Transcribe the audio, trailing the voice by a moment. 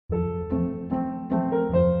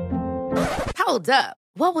Hold up.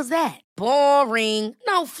 What was that? Boring.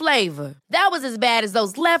 No flavor. That was as bad as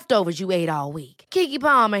those leftovers you ate all week. Keke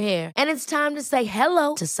Palmer here. And it's time to say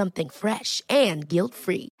hello to something fresh and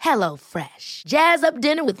guilt-free. Hello Fresh. Jazz up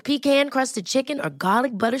dinner with pecan-crusted chicken or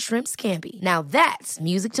garlic butter shrimp scampi. Now that's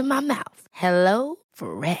music to my mouth. Hello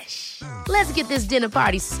Fresh. Let's get this dinner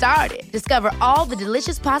party started. Discover all the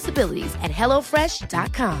delicious possibilities at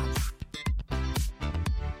hellofresh.com.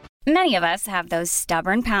 Many of us have those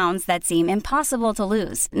stubborn pounds that seem impossible to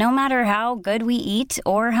lose, no matter how good we eat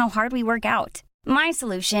or how hard we work out. My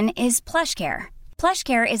solution is PlushCare.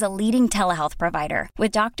 PlushCare is a leading telehealth provider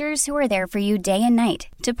with doctors who are there for you day and night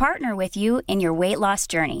to partner with you in your weight loss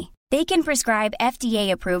journey. They can prescribe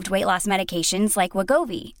FDA-approved weight loss medications like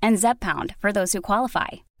Wegovy and Zepbound for those who qualify.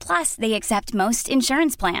 Plus, they accept most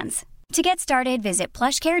insurance plans. To get started, visit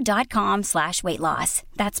plushcare.com/weightloss.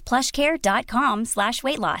 That's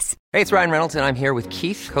plushcare.com/weightloss. Hey, it's Ryan Reynolds, and I'm here with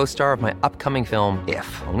Keith, co-star of my upcoming film,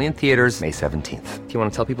 If, only in theaters May 17th. Do you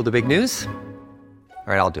want to tell people the big news?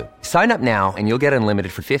 All right, I'll do it. Sign up now and you'll get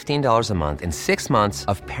unlimited for $15 a month and 6 months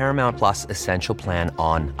of Paramount Plus Essential Plan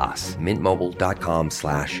on us.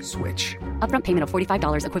 MintMobile.com/switch. Upfront payment of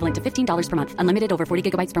 $45 equivalent to $15 per month. Unlimited over 40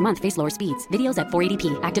 gigabytes per month. Face lower speeds. Videos at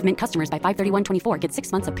 480p. Active Mint customers by 531.24 get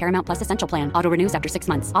 6 months of Paramount Plus Essential Plan. Auto renews after 6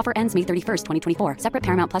 months. Offer ends May 31st, 2024. Separate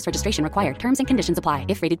Paramount Plus registration required. Terms and conditions apply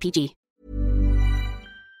if rated PG.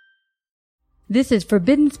 This is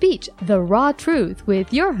Forbidden Speech, the raw truth,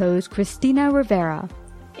 with your host, Christina Rivera.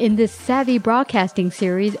 In this Savvy Broadcasting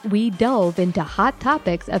series, we delve into hot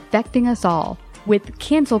topics affecting us all. With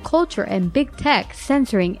cancel culture and big tech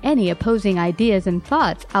censoring any opposing ideas and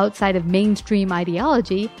thoughts outside of mainstream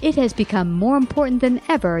ideology, it has become more important than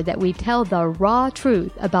ever that we tell the raw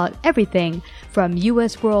truth about everything from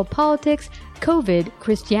U.S. world politics, COVID,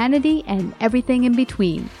 Christianity, and everything in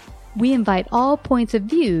between. We invite all points of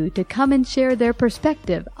view to come and share their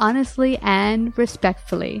perspective honestly and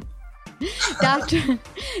respectfully. Dr.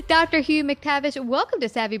 Hugh McTavish, welcome to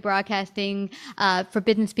Savvy Broadcasting,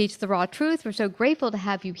 Forbidden Speech, The Raw Truth. We're so grateful to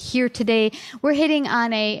have you here today. We're hitting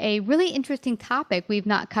on a really interesting topic we've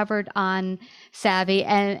not covered on Savvy,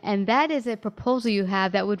 and that is a proposal you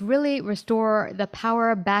have that would really restore the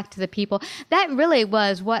power back to the people. That really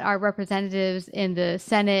was what our representatives in the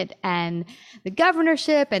Senate and the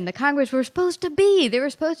governorship and the Congress were supposed to be. They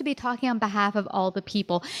were supposed to be talking on behalf of all the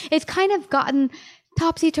people. It's kind of gotten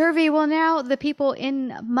topsy-turvy. Well, now the people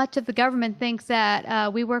in much of the government thinks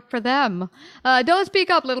that we work for them. Don't speak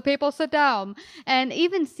up, little people, sit down. And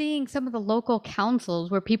even seeing some of the local councils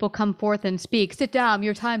where people come forth and speak, sit down,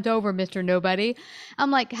 your time's over, Mr. Nobody.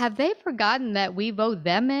 I'm like, have they forgotten that we vote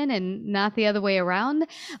them in and not the other way around?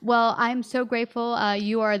 Well, I'm so grateful.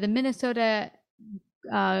 You are the Minnesota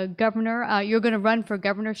governor. You're going to run for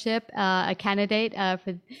governorship, a candidate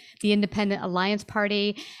for the Independent Alliance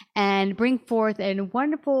Party, and bring forth a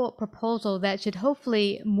wonderful proposal that should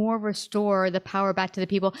hopefully more restore the power back to the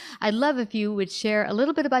people. I'd love if you would share a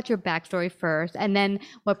little bit about your backstory first, and then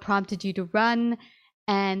what prompted you to run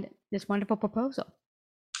and this wonderful proposal.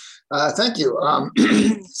 Thank you.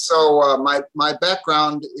 So my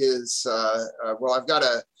background is I've got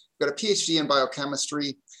a PhD in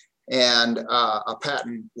biochemistry and a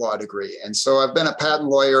patent law degree. And so I've been a patent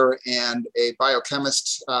lawyer and a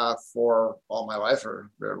biochemist for all my life, or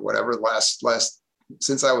whatever,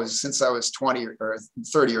 since I was 20 or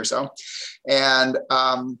 30 or so. And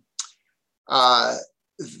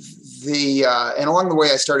and along the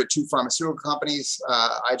way, I started 2 pharmaceutical companies,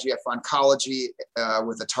 IGF Oncology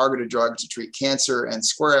with a targeted drug to treat cancer, and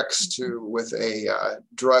SquareX with a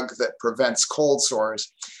drug that prevents cold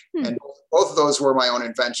sores. And both of those were my own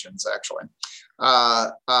inventions, actually.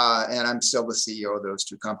 And I'm still the CEO of those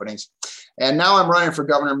 2 companies. And now I'm running for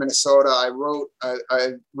governor of Minnesota. I've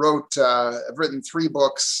written 3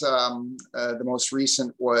 books. The most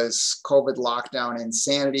recent was COVID Lockdown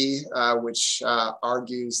Insanity, which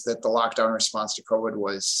argues that the lockdown response to COVID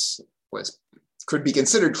could be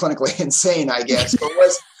considered clinically insane, I guess, but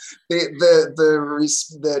was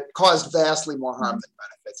that caused vastly more harm than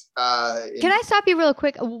benefits. Can I stop you real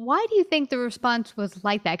quick? Why do you think the response was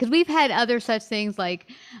like that? Because we've had other such things like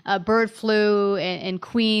bird flu in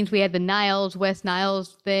Queens. We had the West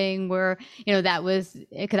Niles thing where, that was,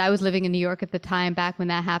 because I was living in New York at the time back when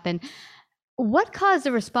that happened. What caused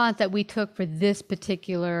the response that we took for this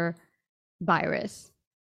particular virus?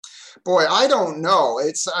 Boy, I don't know.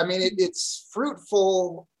 It's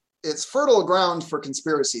fruitful. It's fertile ground for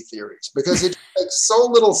conspiracy theories, because it makes so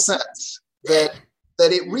little sense that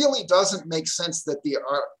it really doesn't make sense that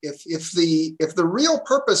if the real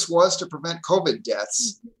purpose was to prevent COVID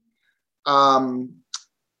deaths,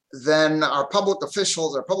 then our public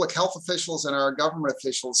officials, our public health officials, and our government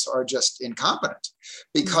officials are just incompetent,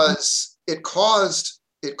 because it caused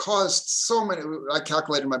so many. I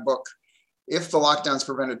calculated in my book, if the lockdowns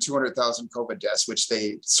prevented 200,000 COVID deaths, which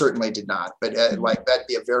they certainly did not, but like that'd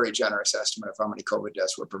be a very generous estimate of how many COVID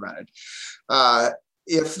deaths were prevented.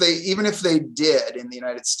 Even if they did in the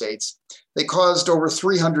United States, they caused over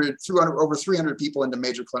 300 people into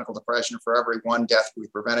major clinical depression for every one death we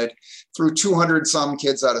prevented, threw 200 some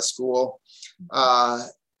kids out of school,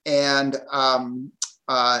 and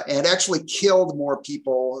actually killed more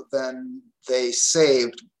people than they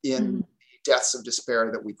saved in deaths of despair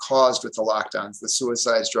that we caused with the lockdowns, the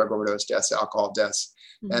suicides, drug overdose deaths, alcohol deaths,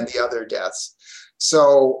 and the other deaths.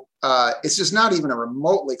 So it's just not even a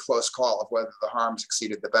remotely close call of whether the harms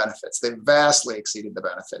exceeded the benefits. They vastly exceeded the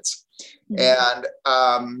benefits. And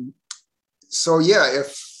so, yeah,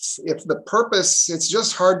 if the purpose, it's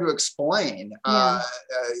just hard to explain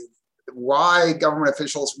why government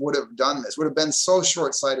officials would have done this, would have been so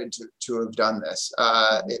short-sighted to have done this.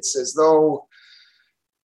 It's as though,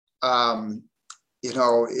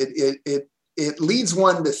 it leads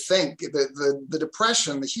one to think that the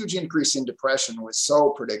depression, the huge increase in depression, was so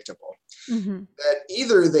predictable that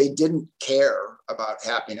either they didn't care about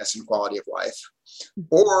happiness and quality of life,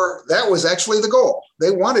 or that was actually the goal.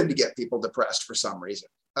 They wanted to get people depressed for some reason,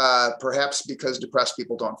 perhaps because depressed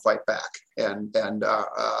people don't fight back and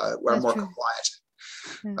are more compliant.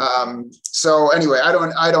 So anyway, I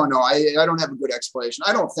don't know. I don't have a good explanation.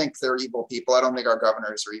 I don't think they're evil people. I don't think our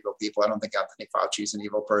governors are evil people. I don't think Anthony Fauci is an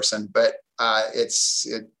evil person, but it's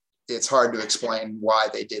hard to explain why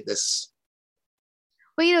they did this.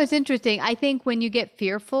 Well, it's interesting. I think when you get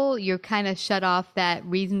fearful, you're kind of shut off that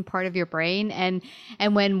reason part of your brain. And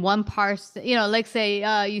when one part, like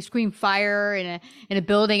say you scream fire in a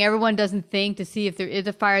building, everyone doesn't think to see if there is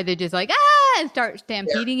a fire. They're just like, and start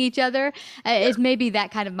stampeding each other. It's maybe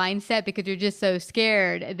that kind of mindset, because you're just so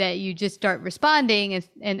scared that you just start responding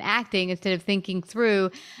and acting instead of thinking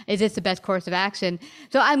through, is this the best course of action?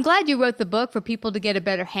 So I'm glad you wrote the book for people to get a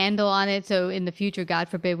better handle on it. So in the future, God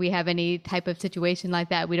forbid, we have any type of situation like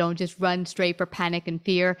that, we don't just run straight for panic and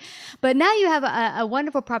fear. But now you have a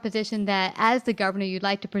wonderful proposition that as the governor, you'd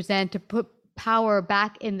like to present to put power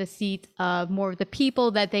back in the seat of more of the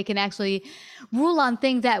people, that they can actually rule on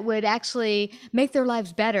things that would actually make their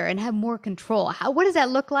lives better and have more control. What does that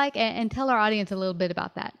look like? And tell our audience a little bit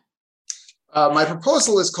about that. My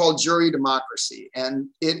proposal is called jury democracy. And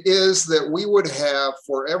it is that we would have,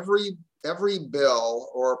 for every bill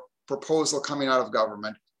or proposal coming out of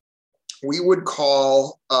government, we would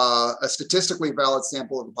call a statistically valid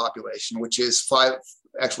sample of the population, which is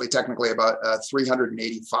technically about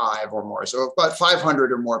 385 or more. So about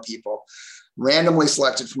 500 or more people randomly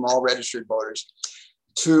selected from all registered voters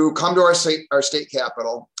to come to our state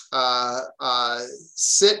capital,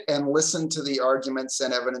 sit and listen to the arguments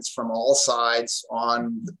and evidence from all sides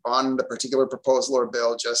on the particular proposal or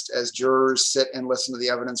bill, just as jurors sit and listen to the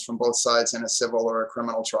evidence from both sides in a civil or a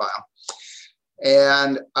criminal trial.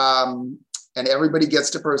 And everybody gets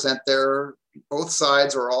to present both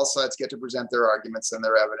sides or all sides get to present their arguments and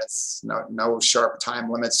their evidence. No sharp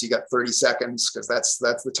time limits. You got 30 seconds because that's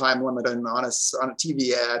the time limit on a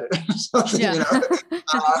TV ad.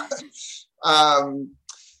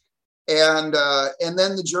 And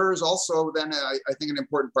then the jurors also, I think an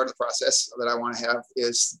important part of the process that I want to have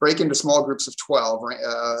is break into small groups of 12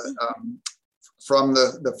 from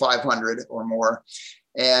the 500 or more,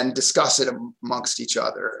 and discuss it amongst each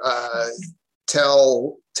other.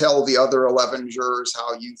 Tell the other 11 jurors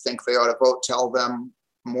how you think they ought to vote. Tell them,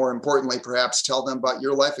 more importantly, perhaps tell them about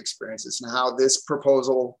your life experiences and how this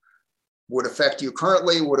proposal would affect you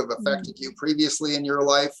currently, would have affected you previously in your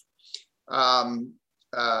life.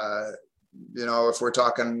 If we're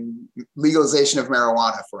talking legalization of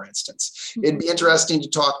marijuana, for instance, it'd be interesting to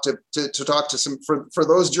talk to some, for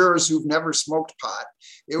those jurors who've never smoked pot,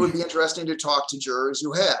 it would be interesting to talk to jurors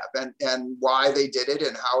who have, and why they did it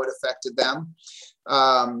and how it affected them.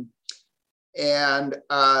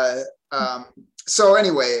 So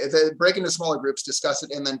anyway, break into smaller groups, discuss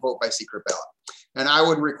it, and then vote by secret ballot. And I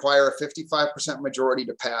would require a 55% majority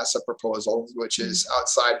to pass a proposal, which is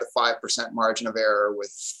outside the 5% margin of error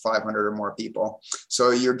with 500 or more people.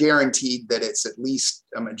 So you're guaranteed that it's at least,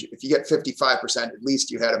 if you get 55%, at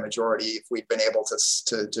least you had a majority if we'd been able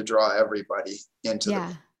to draw everybody into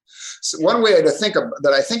the. So one way that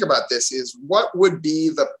I think about this is, what would be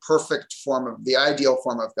the ideal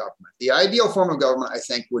form of government? The ideal form of government, I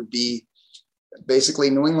think, would be basically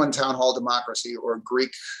New England town hall democracy or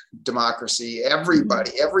Greek democracy.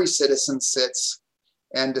 Every citizen sits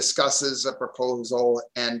and discusses a proposal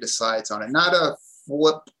and decides on it. Not a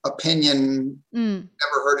flip opinion, never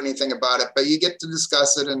heard anything about it, but you get to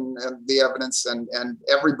discuss it and the evidence, and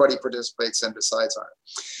everybody participates and decides on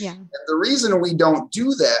it. Yeah. And the reason we don't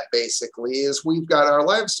do that basically is we've got our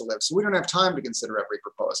lives to live. So we don't have time to consider every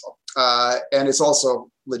proposal. And it's also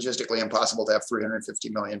logistically impossible to have 350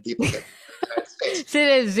 million people get in the United States. Sit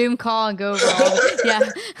at a Zoom call and go over all.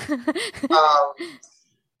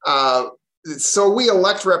 Yeah. So we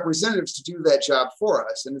elect representatives to do that job for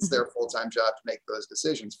us, and it's their full-time job to make those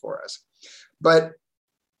decisions for us. But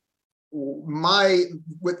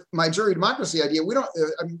with my jury democracy idea, we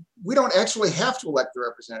don't actually have to elect the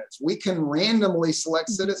representatives. We can randomly select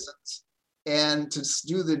citizens and to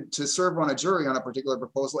serve on a jury on a particular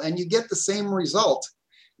proposal, and you get the same result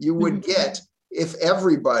you would get if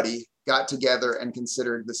everybody got together and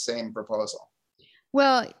considered the same proposal.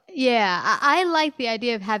 Well, yeah, I like the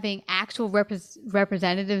idea of having actual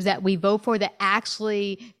representatives that we vote for that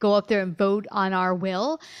actually go up there and vote on our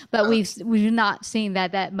will. But we've not seen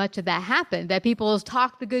that much of that happen, that people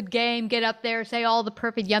talk the good game, get up there, say all the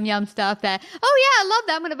perfect yum stuff that, oh yeah, I love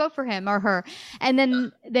that, I'm going to vote for him or her. And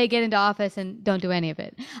then they get into office and don't do any of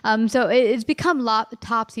it. So it's become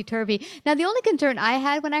topsy-turvy. Now, the only concern I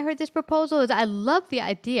had when I heard this proposal is I love the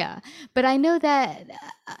idea, but I know that,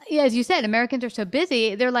 as you said, Americans are so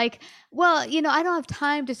busy. They're like, well, I don't have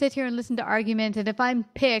time to sit here and listen to arguments. And if I'm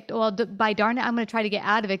picked, well, by darn it, I'm going to try to get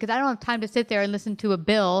out of it because I don't have time to sit there and listen to a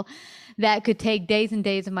bill that could take days and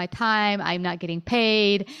days of my time. I'm not getting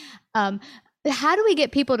paid. How do we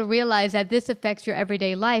get people to realize that this affects your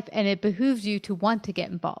everyday life and it behooves you to want to get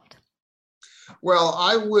involved? Well,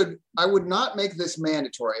 I would not make this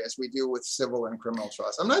mandatory as we do with civil and criminal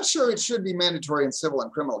trials. I'm not sure it should be mandatory in civil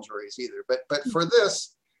and criminal juries either, but for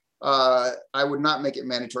this, I would not make it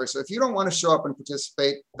mandatory. So if you don't want to show up and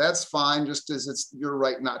participate, that's fine, just as it's your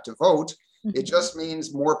right not to vote. It just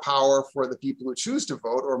means more power for the people who choose to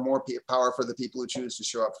vote, or more power for the people who choose to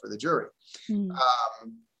show up for the jury.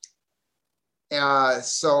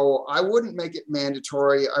 So I wouldn't make it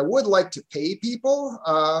mandatory. I would like to pay people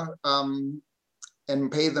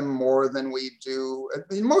and pay them more than we do.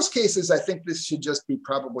 In most cases, I think this should just be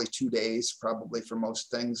probably 2 days, probably for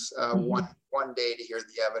most things. One day to hear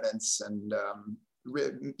the evidence, and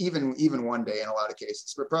even 1 day in a lot of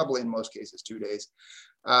cases, but probably in most cases 2 days.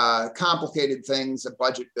 Complicated things, a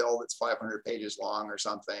budget bill that's 500 pages long or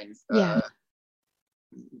something.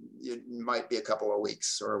 It might be a couple of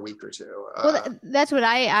weeks or a week or two. Well, that's what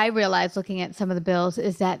I realized looking at some of the bills,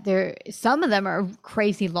 is that some of them are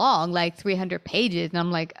crazy long, like 300 pages. And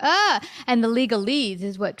I'm like, and the legalese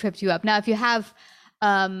is what trips you up. Now, if you have,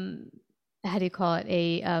 how do you call it?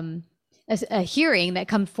 A hearing that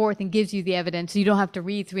comes forth and gives you the evidence, so you don't have to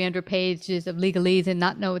read 300 pages of legalese and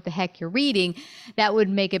not know what the heck you're reading, that would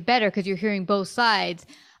make it better because you're hearing both sides.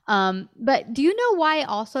 But do you know why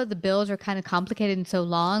also the bills are kind of complicated and so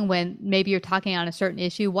long when maybe you're talking on a certain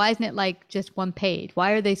issue? Why isn't it like just 1 page?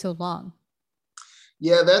 Why are they so long?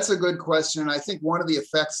 Yeah, that's a good question. I think one of the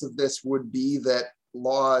effects of this would be that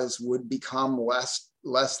laws would become less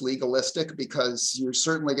legalistic, because you're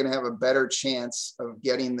certainly going to have a better chance of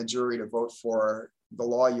getting the jury to vote for the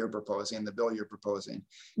law you're proposing, the bill you're proposing,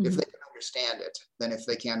 if they can understand it, than if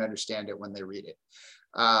they can't understand it when they read it.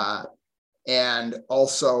 And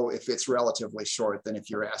also if it's relatively short than if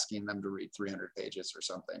you're asking them to read 300 pages or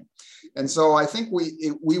something. And so I think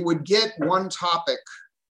we would get one topic.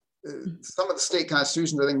 Some of the state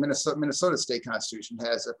constitutions, I think Minnesota state constitution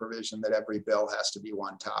has a provision that every bill has to be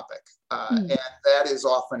one topic. And that is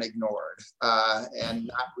often ignored and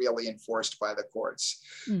not really enforced by the courts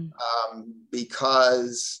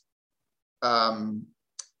because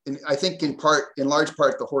I think in large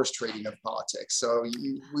part, the horse trading of politics. So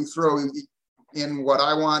we throw in what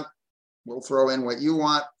I want, we'll throw in what you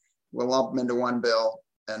want, we'll lump them into one bill,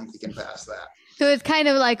 and we can pass that. So it's kind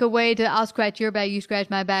of like a way to, I'll scratch your back, you scratch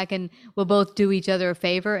my back, and we'll both do each other a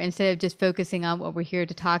favor instead of just focusing on what we're here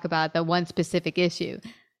to talk about, the one specific issue.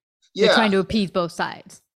 Yeah. They're trying to appease both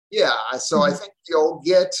sides. Yeah. So I think you'll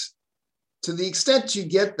get, to the extent you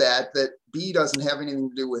get that B doesn't have anything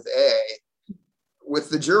to do with A, with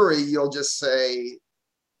the jury, you'll just say,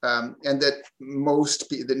 and that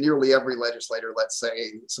nearly every legislator, let's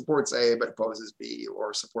say, supports A but opposes B,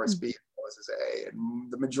 or supports B and opposes A,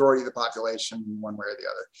 and the majority of the population, one way or the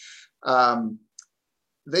other,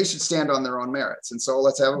 they should stand on their own merits. And so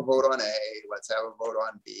let's have a vote on A, let's have a vote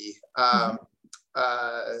on B.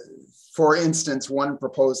 For instance, one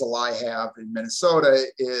proposal I have in Minnesota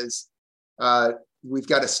is, we've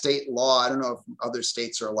got a state law, I don't know if other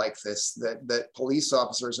states are like this, that police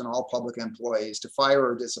officers and all public employees, to fire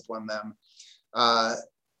or discipline them,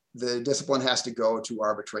 the discipline has to go to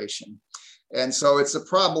arbitration. And so it's a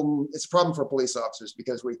problem. It's a problem for police officers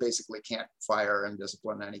because we basically can't fire and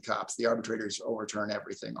discipline any cops. The arbitrators overturn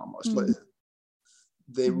everything almost.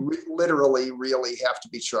 They literally really have to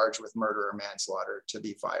be charged with murder or manslaughter to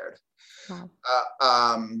be fired. Wow.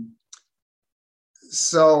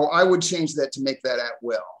 So I would change that to make that at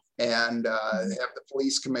will, and have the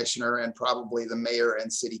police commissioner and probably the mayor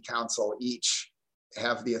and city council each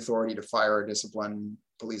have the authority to fire or discipline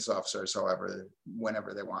police officers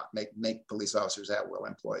whenever they want. Make police officers at will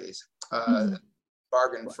employees.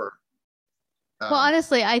 Bargain for. Well,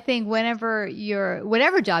 honestly, I think whatever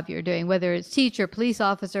job you're doing, whether it's teacher, police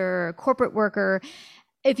officer, corporate worker,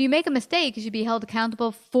 if you make a mistake, you should be held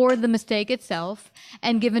accountable for the mistake itself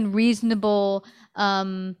and given reasonable,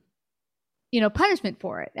 punishment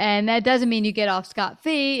for it. And that doesn't mean you get off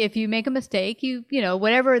scot-free. If you make a mistake,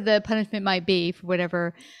 whatever the punishment might be for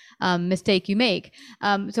whatever mistake you make.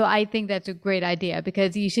 So I think that's a great idea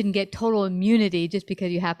because you shouldn't get total immunity just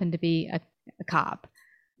because you happen to be a cop.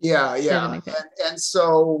 Yeah. And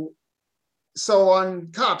so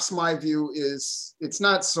on cops, my view is it's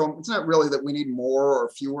not really that we need more or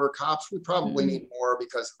fewer cops. We probably need more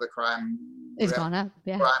because of the crime. It's gone up,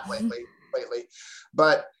 crime lately.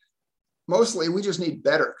 But mostly we just need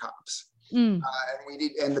better cops. And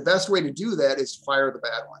the best way to do that is to fire the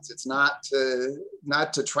bad ones. It's not to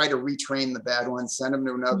try to retrain the bad ones, send them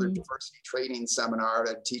to another diversity training seminar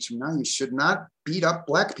to teach them, no, you should not beat up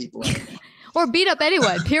Black people anymore. Or beat up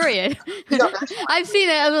anyone, period. I've seen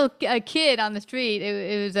a kid on the street.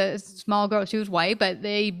 It was a small girl. She was white, but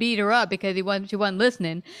they beat her up because she wasn't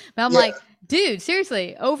listening. But I'm like, dude,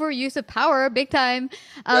 seriously, overuse of power, big time.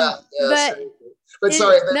 But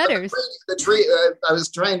sorry, the tree. I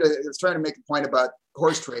was trying to make a point about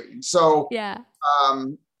horse trading. So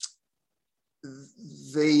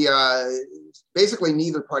basically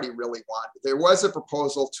neither party really wanted. There was a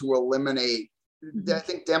proposal to eliminate. I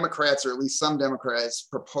think Democrats, or at least some Democrats,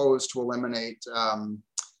 proposed to eliminate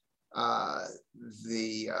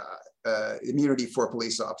the immunity for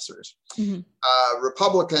police officers.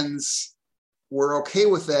 Republicans were okay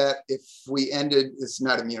with that if we ended, it's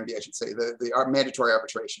not immunity, I should say, the mandatory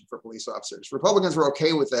arbitration for police officers. Republicans were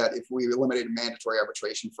okay with that if we eliminated mandatory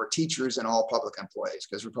arbitration for teachers and all public employees,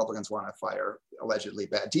 because Republicans want to fire allegedly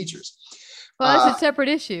bad teachers. Well, that's a separate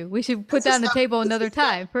issue. We should put that on the table another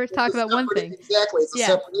time. First, talk about one thing. Exactly. It's a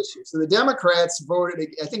separate issue. So the Democrats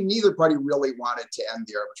voted, I think neither party really wanted to end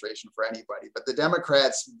the arbitration for anybody, but the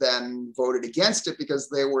Democrats then voted against it because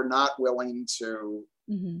they were not willing to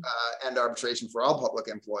end arbitration for all public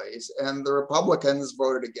employees. And the Republicans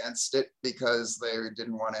voted against it because they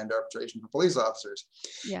didn't want to end arbitration for police officers.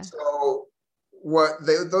 Yeah. So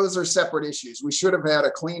those are separate issues. We should have had a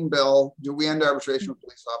clean bill. Do we end arbitration for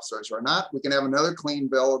police officers or not? We can have another clean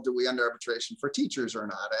bill. Do we end arbitration for teachers or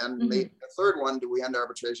not? And maybe the third one, do we end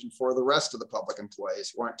arbitration for the rest of the public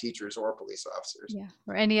employees who aren't teachers or police officers? Yeah,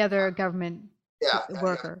 or any other government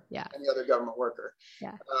worker. Any other government worker.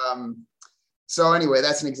 Yeah. So anyway,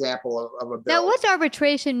 that's an example of a bill. Now, what's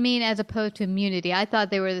arbitration mean as opposed to immunity? I thought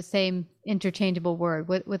they were the same interchangeable word.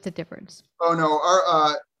 What's the difference? Oh, no.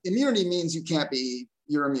 Our immunity means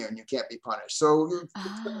you're immune. You can't be punished. So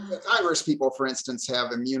the Congress people, for instance,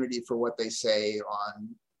 have immunity for what they say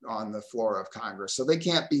on the floor of Congress. So they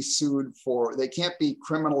can't be they can't be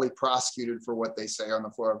criminally prosecuted for what they say on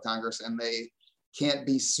the floor of Congress, and they can't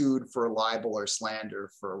be sued for libel or slander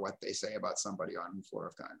for what they say about somebody on the floor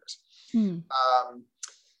of Congress.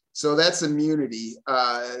 So that's immunity.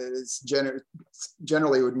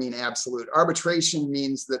 Generally would mean absolute. Arbitration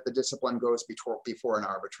means that the discipline goes before an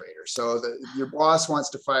arbitrator. So your boss wants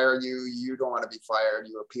to fire you, you don't want to be fired,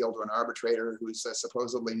 you appeal to an arbitrator who's a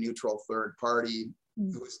supposedly neutral third party,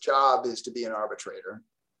 whose job is to be an arbitrator.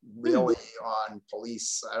 Really on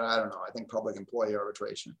police, I don't know, I think public employee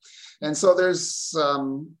arbitration. And so there's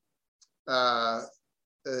so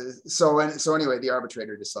anyway, the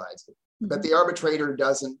arbitrator decides. But the arbitrator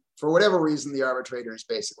doesn't, for whatever reason, the arbitrators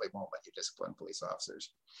basically won't let you discipline police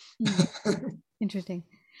officers. Interesting.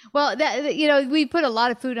 Well, we put a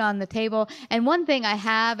lot of food on the table. And one thing I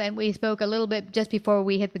have, and we spoke a little bit just before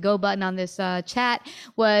we hit the go button on this chat,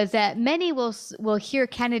 was that many will hear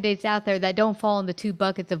candidates out there that don't fall in the two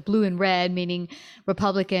buckets of blue and red, meaning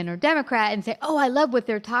Republican or Democrat, and say, oh, I love what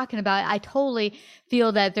they're talking about. I totally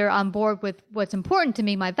feel that they're on board with what's important to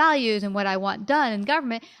me, my values, and what I want done in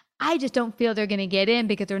government. I just don't feel they're going to get in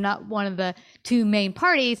because they're not one of the two main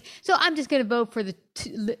parties. So I'm just going to vote for the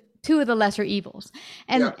two of the lesser evils.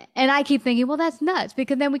 And I keep thinking, well, that's nuts,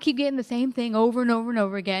 because then we keep getting the same thing over and over and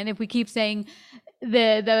over again. If we keep saying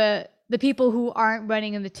the people who aren't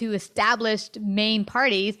running in the two established main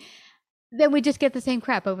parties, then we just get the same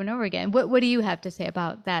crap over and over again. What do you have to say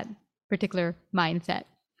about that particular mindset?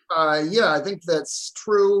 Yeah, I think that's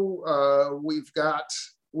true. We've got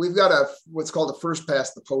what's called a first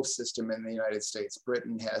past the post system in the United States.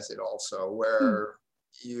 Britain has it also, where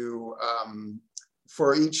you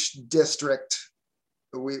for each district,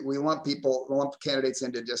 we lump candidates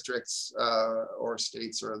into districts or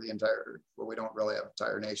states or the entire. Well, we don't really have an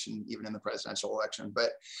entire nation even in the presidential election,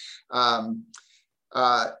 but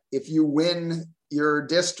if you win your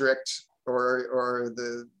district or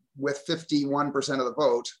with 51% of the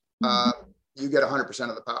vote, you get 100%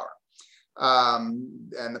 of the power.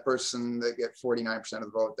 And the person that get 49% of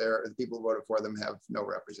the vote, the people who voted for them have no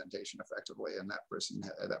representation effectively, and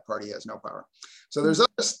that party has no power. So there's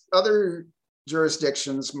other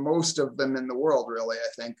jurisdictions, most of them in the world really, I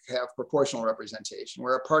think, have proportional representation,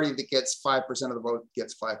 where a party that gets 5% of the vote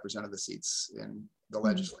gets 5% of the seats in the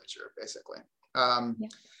legislature, basically.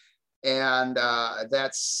 And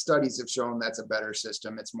studies have shown that's a better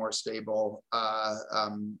system. It's more stable.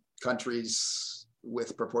 Countries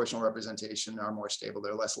with proportional representation are more stable.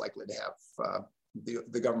 They're less likely to have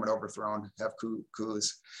the government overthrown, have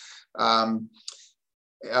coups.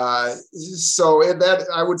 So that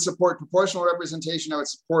I would support proportional representation. I would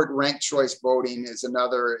support ranked choice voting is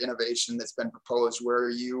another innovation that's been proposed,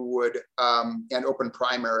 where you would and open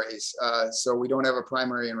primaries. So we don't have a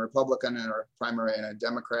primary in Republican and a primary in a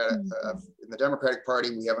Democrat. In the Democratic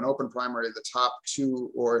Party, we have an open primary. The top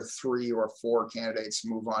 2 or 3 or 4 candidates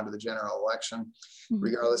move on to the general election,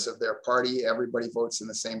 regardless of their party. Everybody votes in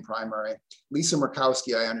the same primary. Lisa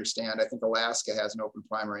Murkowski, I understand. I think Alaska has an open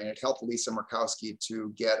primary, and it helped Lisa Murkowski to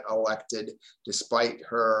get elected despite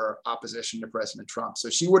her opposition to President Trump. So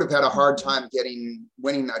she would have had a hard time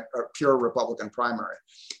winning a pure Republican primary,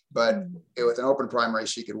 but with an open primary,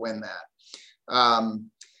 she could win that.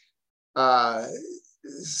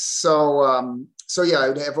 So yeah, I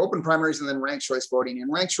would have open primaries and then ranked choice voting.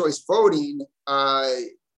 And ranked choice voting, I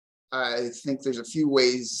think there's a few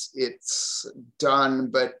ways it's done,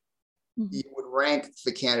 but you would rank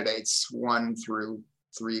the candidates 1 through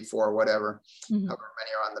 3, 4, whatever, however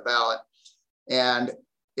many are on the ballot. And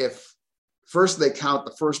if first they count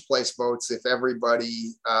the first place votes, if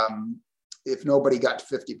nobody got to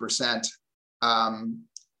 50%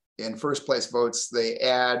 in first place votes, they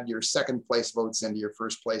add your second place votes into your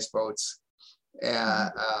first place votes.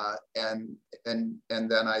 And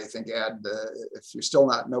then I think if you're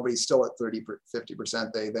still nobody's still at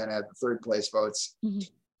 50%, they then add the third place votes.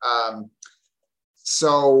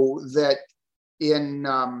 So that in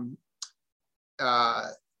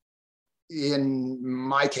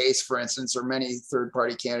my case, for instance, or many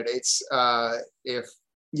third-party candidates, if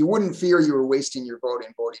you wouldn't fear you were wasting your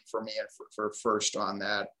voting for me and for first on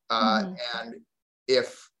that, and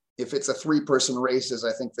if it's a 3-person race, as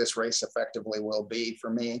I think this race effectively will be for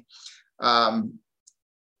me,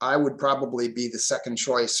 I would probably be the second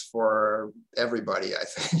choice for everybody, I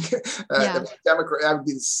think. I would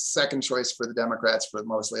be the second choice for the Democrats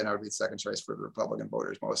mostly, and I would be the second choice for the Republican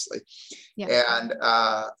voters mostly. And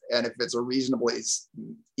if it's a reasonably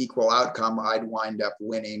equal outcome, I'd wind up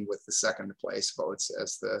winning with the second place votes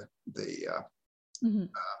as the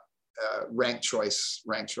ranked choice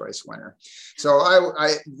winner. So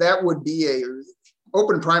that would be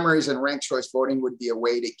open primaries and ranked choice voting would be a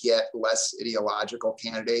way to get less ideological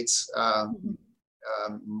candidates,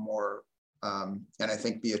 more, and I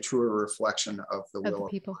think be a truer reflection of the will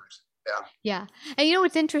of people. Yeah. And you know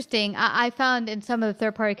what's interesting? I found in some of the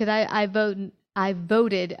third party, because I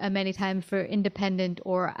voted many times for independent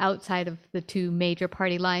or outside of the 2 major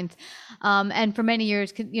party lines, and for many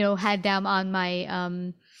years, had down on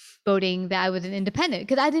my voting that I was an independent,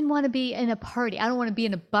 because I didn't want to be in a party. I don't want to be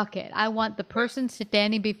in a bucket. I want the person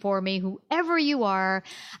standing before me, whoever you are.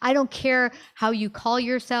 I don't care how you call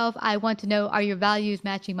yourself. I want to know, are your values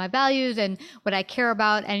matching my values and what I care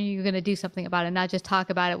about? And you're going to do something about it, not just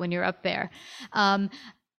talk about it when you're up there.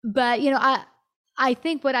 But, I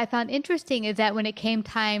think what I found interesting is that when it came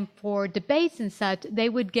time for debates and such, they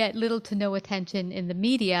would get little to no attention in the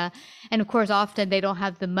media. And of course, often they don't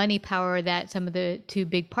have the money power that some of the 2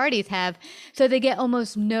 big parties have. So they get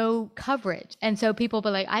almost no coverage. And so people be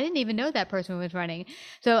like, I didn't even know that person was running.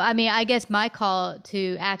 So, I guess my call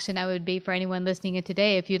to action, I would be for anyone listening in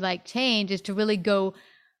today, if you'd like change, is to really go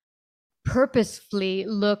purposefully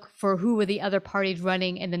look for who are the other parties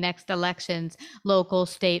running in the next elections, local,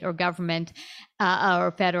 state, or government,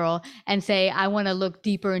 or federal, and say, I want to look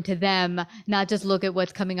deeper into them, not just look at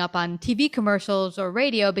what's coming up on TV commercials or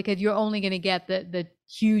radio, because you're only going to get the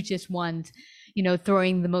hugest ones,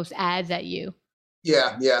 throwing the most ads at you.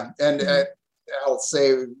 Yeah. And I'll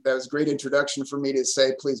say that was a great introduction for me to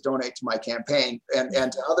say, please donate to my campaign and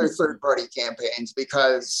to other third-party campaigns,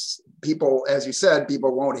 because people, as you said,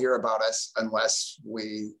 people won't hear about us unless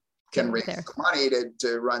we can raise the money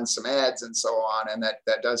to run some ads and so on. And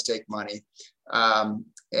that does take money. And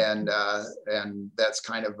that's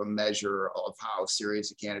kind of a measure of how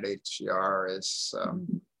serious a candidate you are is.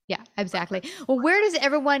 Yeah, exactly. Well, where does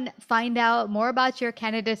everyone find out more about your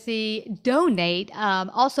candidacy, donate,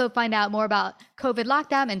 also find out more about COVID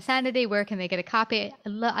lockdown, insanity? Where can they get a copy?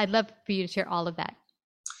 I'd love for you to share all of that.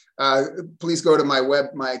 Please go to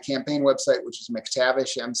my campaign website, which is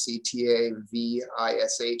McTavish,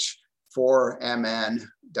 MCTAVISH,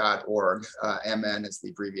 4mn.org. MN is the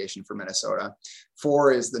abbreviation for Minnesota.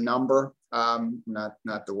 4 is the number,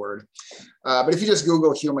 not the word. But if you just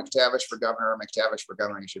Google Hugh McTavish for governor, or McTavish for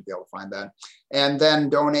governor, you should be able to find that. And then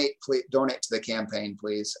donate to the campaign,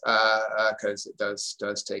 please, because it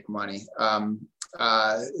does take money. Can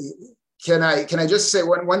I just say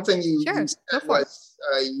one thing you said was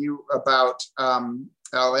about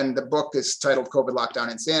and the book is titled COVID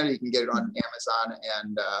Lockdown Insanity. You can get it on Amazon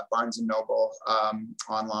and Barnes & Noble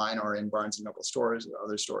online, or in Barnes & Noble stores and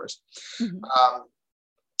other stores. You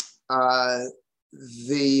were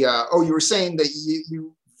saying that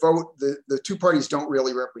you vote, the two parties don't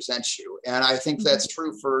really represent you. And I think that's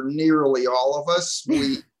true for nearly all of us.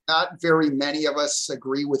 Not very many of us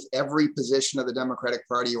agree with every position of the Democratic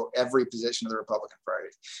Party or every position of the Republican Party.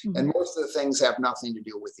 And most of the things have nothing to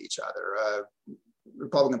do with each other.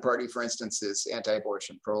 Republican Party, for instance, is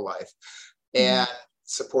anti-abortion, pro-life, and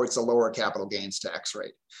supports a lower capital gains tax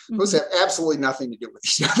rate. Those have absolutely nothing to do with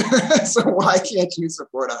each other. So why can't you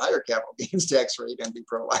support a higher capital gains tax rate and be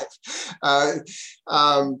pro-life? But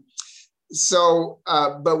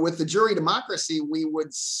with the jury democracy, we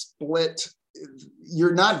would split.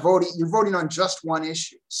 You're voting on just one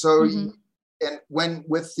issue. So and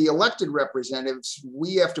with the elected representatives,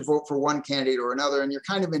 we have to vote for one candidate or another, and you're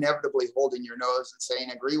kind of inevitably holding your nose and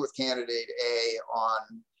saying, agree with candidate A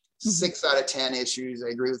on 6 out of 10 issues. I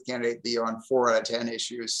agree with candidate B on 4 out of 10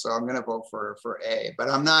 issues. So I'm going to vote for A,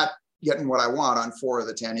 but I'm not getting what I want on 4 of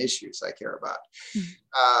the 10 issues I care about.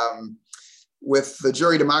 With the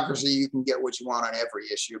jury democracy, you can get what you want on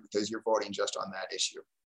every issue because you're voting just on that issue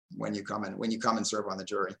when you come and serve on the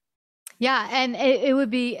jury. Yeah, and it would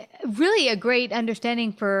be really a great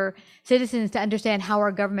understanding for citizens to understand how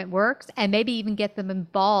our government works and maybe even get them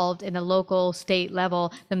involved in a local, state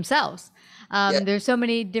level themselves. There's so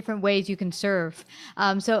many different ways you can serve.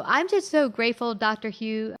 So I'm just so grateful, Dr.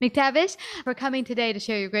 Hugh McTavish, for coming today to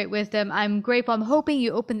share your great wisdom. I'm grateful. I'm hoping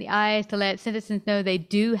you open the eyes to let citizens know they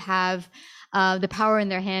do have the power in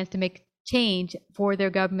their hands to make change for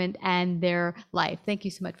their government and their life. Thank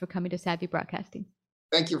you so much for coming to Savvy Broadcasting.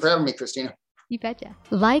 Thank you for having me, Christina. You betcha.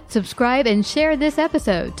 Like, subscribe, and share this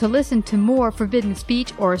episode. To listen to more Forbidden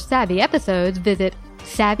Speech or Savvy episodes, visit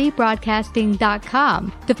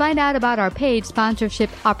SavvyBroadcasting.com. To find out about our paid sponsorship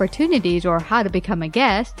opportunities or how to become a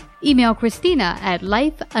guest, email Christina at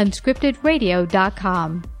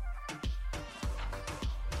lifeunscriptedradio.com.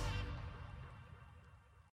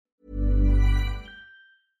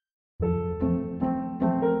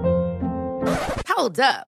 Hold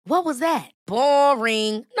up. What was that?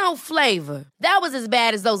 Boring. No flavor. That was as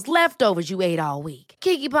bad as those leftovers you ate all week.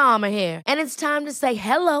 Keke Palmer here. And it's time to say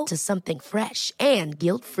hello to something fresh and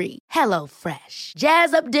guilt-free. Hello Fresh.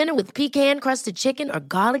 Jazz up dinner with pecan-crusted chicken or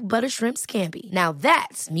garlic butter shrimp scampi. Now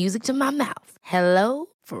that's music to my mouth. Hello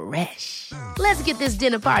Fresh. Let's get this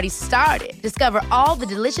dinner party started. Discover all the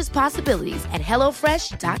delicious possibilities at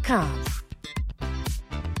HelloFresh.com.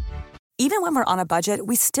 Even when we're on a budget,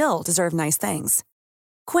 we still deserve nice things.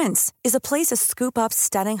 Quince is a place to scoop up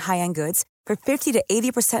stunning high-end goods for 50 to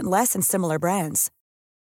 80% less than similar brands.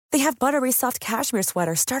 They have buttery soft cashmere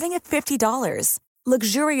sweaters starting at $50,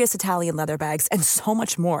 luxurious Italian leather bags, and so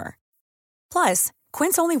much more. Plus,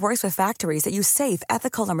 Quince only works with factories that use safe,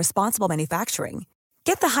 ethical, and responsible manufacturing.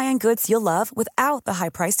 Get the high-end goods you'll love without the high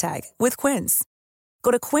price tag with Quince.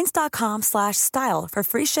 Go to quince.com/style for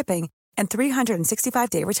free shipping and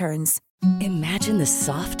 365-day returns. Imagine the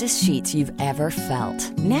softest sheets you've ever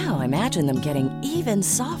felt. Now imagine them getting even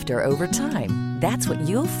softer over time. That's what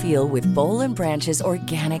you'll feel with Boll & Branch's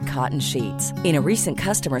organic cotton sheets. In a recent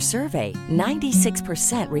customer survey,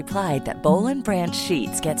 96% replied that Boll & Branch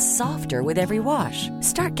sheets get softer with every wash.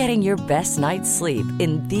 Start getting your best night's sleep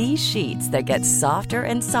in these sheets that get softer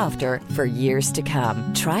and softer for years to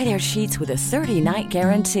come. Try their sheets with a 30-night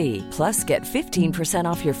guarantee. Plus, get 15%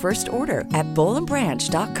 off your first order at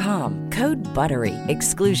bollandbranch.com. Code BUTTERY.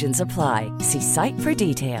 Exclusions apply. See site for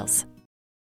details.